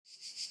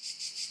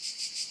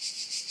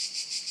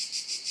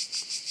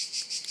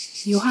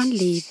Juhan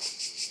Liiv.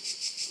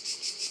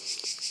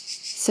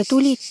 Sa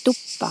tulid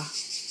tuppa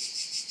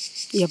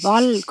ja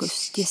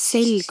valgust ja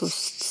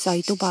selgust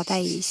sai tuba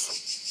täis.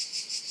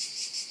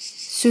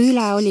 Su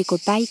üle oli kui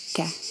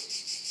päike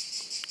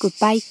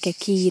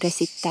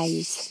kiiresid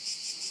täis.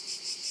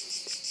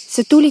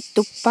 Sa tulid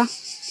tuppa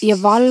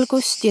ja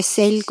valgust ja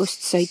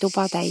selgust sai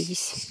tuba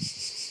täis.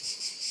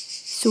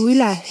 Su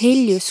üle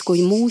heljus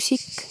kui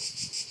muusik,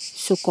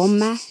 su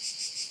komme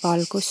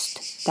valgust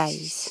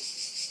täis.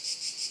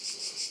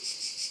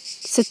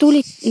 Sa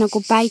tulid nagu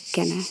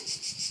päikene,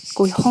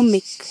 kui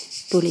hommik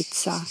tulid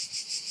sa.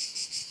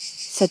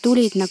 Sa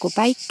tulid nagu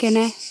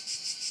päikene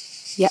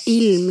ja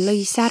ilm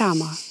lõi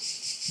särama.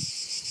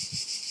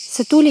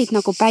 Sa tulid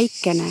nagu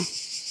päikene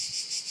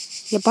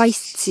ja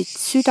paistsid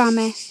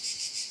südame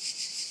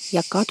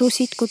ja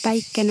kadusid kui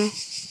päikene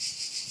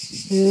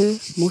öö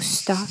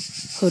musta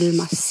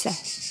hõlmasse.